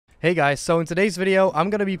Hey guys, so in today's video,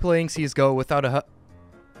 I'm gonna be playing CSGO without a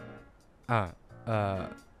HUD.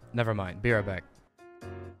 Never mind. Be right back.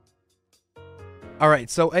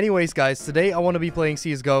 Alright, so anyways guys, today I want to be playing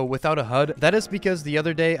CSGO without a HUD. That is because the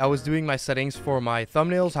other day I was doing my settings for my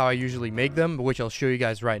thumbnails, how I usually make them, which I'll show you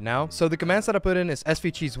guys right now. So the commands that I put in is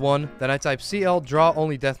svcheese1, then I type cl draw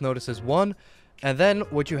only death notices 1. And then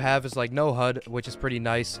what you have is like no HUD, which is pretty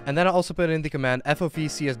nice. And then I also put in the command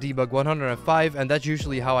FOV_CSDebug 105, and that's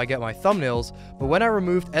usually how I get my thumbnails. But when I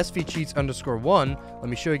removed svcheats_1, let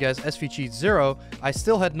me show you guys svcheats0, I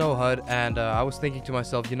still had no HUD, and I was thinking to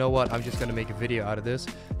myself, you know what, I'm just gonna make a video out of this.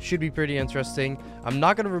 Should be pretty interesting. I'm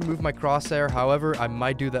not gonna remove my crosshair, however, I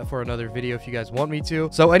might do that for another video if you guys want me to.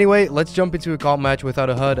 So anyway, let's jump into a comp match without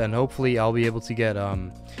a HUD, and hopefully I'll be able to get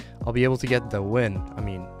the win. I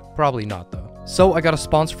mean, probably not though. So I got a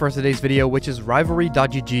sponsor for today's video, which is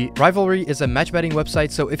rivalry.gg. Rivalry is a match betting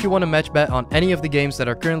website, so if you want to match bet on any of the games that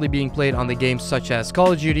are currently being played on the games such as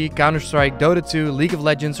Call of Duty, Counter-Strike, Dota 2, League of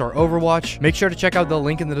Legends, or Overwatch, make sure to check out the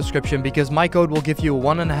link in the description because my code will give you a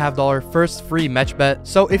 $1.50 first free match bet.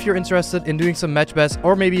 So if you're interested in doing some match bets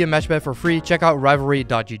or maybe a match bet for free, check out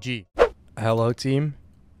rivalry.gg. Hello team.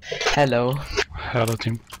 Hello. Hello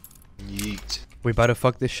team. Yeet. We about to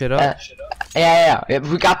fuck this shit up? Yeah,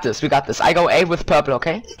 we got this, I go A with purple,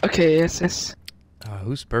 okay? Okay, yes.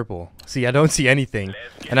 Who's purple? See, I don't see anything.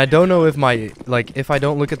 And I don't know if if I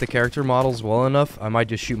don't look at the character models well enough, I might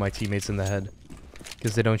just shoot my teammates in the head.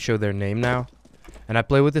 Because they don't show their name now. And I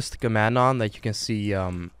play with this command on that you can see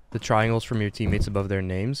the triangles from your teammates above their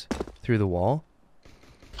names through the wall.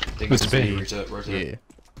 Let's be. Yeah.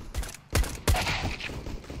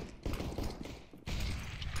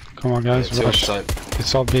 Come on guys, rush.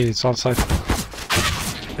 It's all B, it's all side.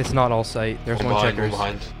 It's not all sight. There's one checkers.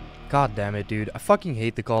 Behind. God damn it, dude. I fucking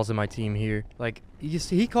hate the calls in my team here. Like, you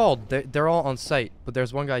see, he called. They're all on site, but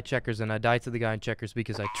there's one guy checkers, and I died to the guy in checkers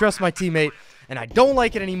because I trust my teammate, and I don't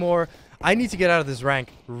like it anymore. I need to get out of this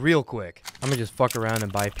rank real quick. I'm gonna just fuck around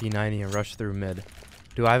and buy a P90 and rush through mid.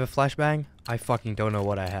 Do I have a flashbang? I fucking don't know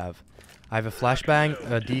what I have. I have a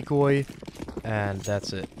flashbang, a decoy, and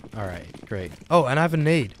that's it. Alright, great. Oh, and I have a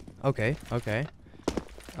nade. Okay.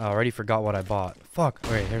 I already forgot what I bought. Fuck.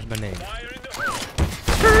 Alright, there's my name.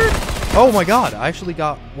 Oh my god, I actually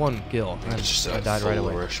got one kill. I died right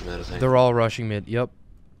away. They're all rushing mid, yep.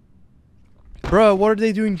 Bruh, what are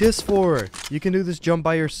they doing this for? You can do this jump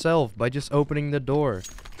by yourself by just opening the door.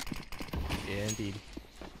 Yeah, indeed.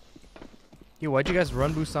 Yo, why'd you guys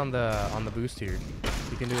run boost on the boost here?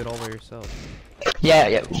 You can do it all by yourself.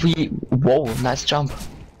 Yeah, whoa, nice jump.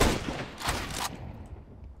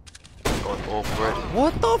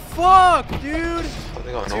 What the fuck, dude?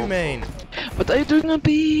 Two main. What are you doing on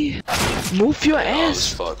B? Move your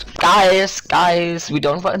ass. Guys, we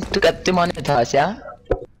don't want to get demonetized, yeah?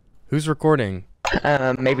 Who's recording?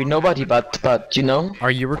 Maybe nobody, but you know.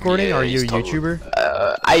 Are you recording? Yeah, Are you a YouTuber?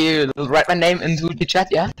 I write my name into the chat,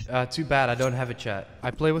 yeah? Too bad I don't have a chat.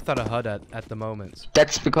 I play without a HUD at the moment.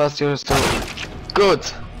 That's because you're so good.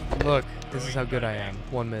 Look, this is how good I am.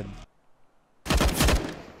 One mid.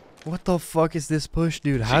 What the fuck is this push,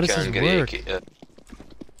 dude? How does this work?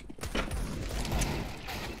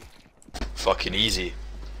 Fucking easy.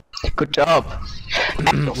 Good job.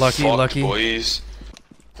 Lucky. Boys.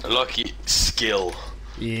 Lucky skill.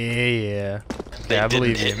 Yeah. They I didn't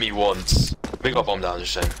believe hit me once. Big up, bomb down,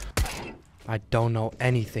 just saying. I don't know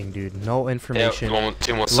anything, dude. No information. Yeah,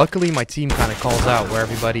 two more. Luckily, my team kind of calls out where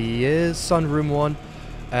everybody is. Sunroom 1.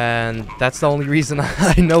 And that's the only reason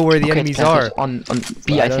I know where the enemies are. On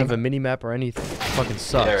B, I don't have a mini map or anything. It fucking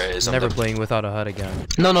sucks. There it is, Never playing without a HUD again.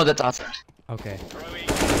 No, that's us. Okay.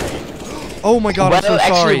 Oh my god, Well, I'm so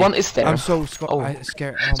actually, sorry. one is there. I'm so Oh.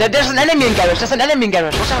 scared. There's an enemy in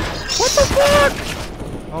garage. Watch out. What the fuck?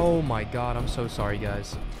 Oh my god, I'm so sorry,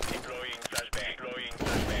 guys.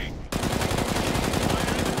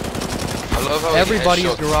 I love how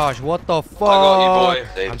Everybody's garage. What the fuck? I got you,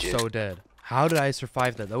 boy. I'm so dead. How did I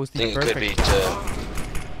survive that? That was the think it could perfect. be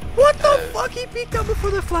What the fuck? He peeked up before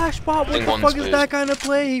the flash pop. What the fuck is that kind of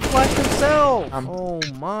play? He flashed himself. Oh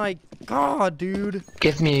my god, dude.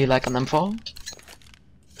 Give me like an M4.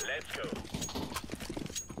 Let's go.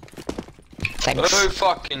 Thanks. Oh,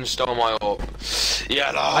 fucking stole my AWP.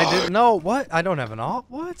 Yeah, no. I didn't know. What? I don't have an AWP?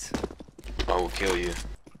 What? I will kill you.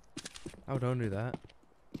 Oh, don't do that.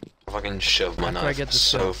 Fucking shove my After I knife get the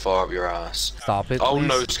so skill. far up your ass. Stop it, I will please.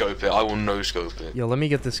 no scope it. I will no scope it. Yo, let me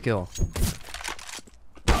get this kill.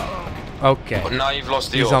 Okay. But now you've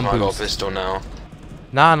lost the He's AWP. on I got a boost. pistol now.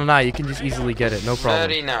 Nah. You can just easily get it. No problem.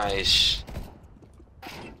 Very nice.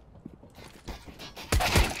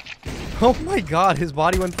 Oh my god, his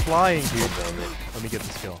body went flying, dude. Let me get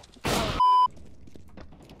this kill.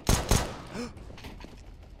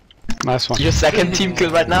 Nice one. Your second team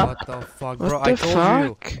kill right now. What the fuck, What bro? the I told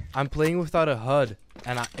you. fuck? I'm playing without a HUD,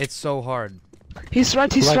 and it's so hard. He's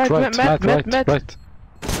right. Right.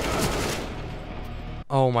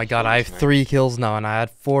 Oh my god, I have 3 kills now, and I had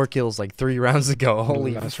 4 kills like 3 rounds ago.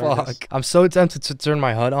 Holy Nice, fuck. nice. I'm so tempted to turn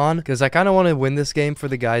my HUD on, because I kind of want to win this game for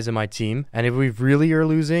the guys in my team. And if we really are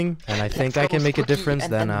losing, and I think I can make a difference,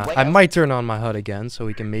 then I might turn on my HUD again, so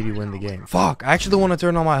we can maybe win the game. Fuck, I actually want to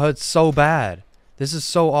turn on my HUD so bad. This is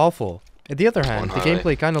so awful. On the other hand, the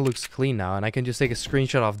gameplay kind of looks clean now, and I can just take a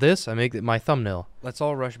screenshot of this and make it my thumbnail. Let's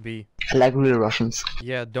all rush B. Like real Russians.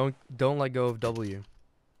 Yeah, don't let go of W.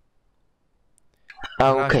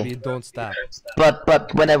 Oh, Rush okay. B, don't stop.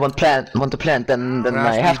 But when I want to plant, then Rush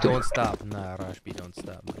I B, have to. don't stop. Nah, Rush B, don't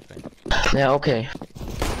stop, my friend. Yeah, okay.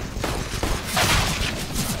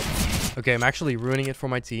 Okay, I'm actually ruining it for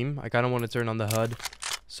my team. I kind of want to turn on the HUD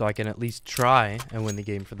so I can at least try and win the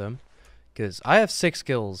game for them. Because I have 6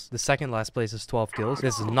 kills. The second last place is 12 kills.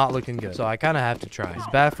 This is not looking good. So I kind of have to try. It's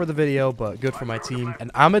bad for the video, but good for my team.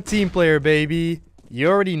 And I'm a team player, baby. You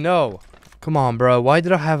already know. Come on, bro. Why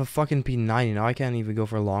did I have a fucking P90? Now I can't even go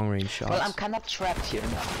for long range shots. Well, I'm kind of trapped here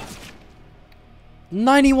now.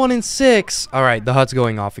 91 and 6. All right, the HUD's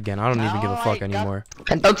going off again. I don't even give a fuck anymore.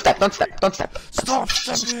 And don't step. Stop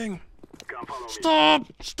stepping.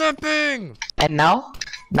 Stop stepping. And now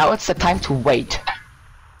it's the time to wait.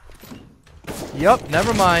 Yup,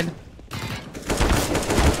 never mind.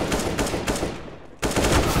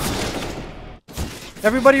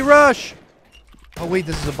 Everybody rush! Oh wait,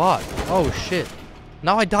 this is a bot. Oh shit.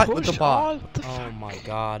 Now I died with the bot. Oh my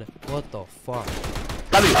god. What the fuck?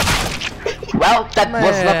 W. Well, that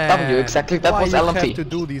was not W exactly. That was Why you LMT. have to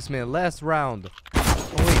do this, man? Last round.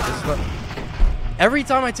 Oh wait, this is the... Every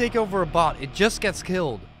time I take over a bot, it just gets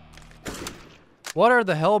killed. What are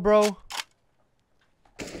the hell, bro?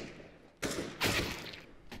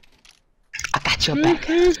 I got your back.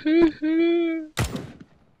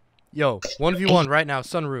 Yo, 1v1 right now,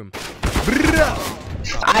 sunroom.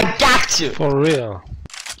 I got you. For real.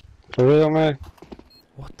 For real, man.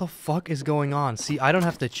 What the fuck is going on? See, I don't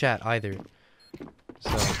have to chat either.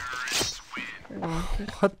 So.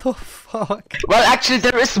 What the fuck? Well, actually,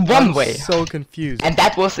 there is one I'm way. so confused. And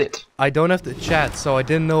that was it. I don't have to chat, so I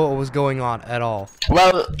didn't know what was going on at all.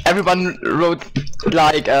 Well, everyone wrote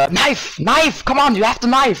like, knife, come on, you have the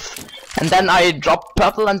knife. And then I dropped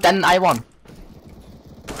purple and then I won.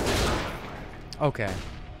 Okay.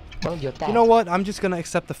 Well, you're dead. You know what? I'm just gonna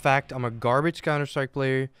accept the fact I'm a garbage Counter-Strike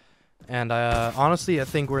player. And honestly, I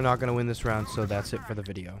think we're not gonna win this round, so that's it for the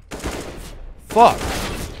video. Fuck!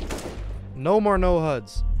 No more no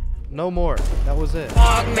HUDs. No more. That was it.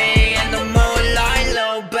 Fuck me in the moonlight,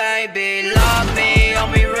 little baby. Love me,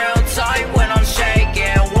 hold me real tight when I'm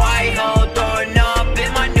shaking. White hole throwing up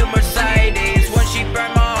in my new Mercedes. When she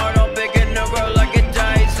burned my heart, I'll pick in the road like a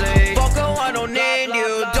daisy. Fuck, I don't need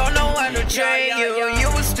you, don't know how to train you. You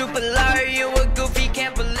a stupid liar.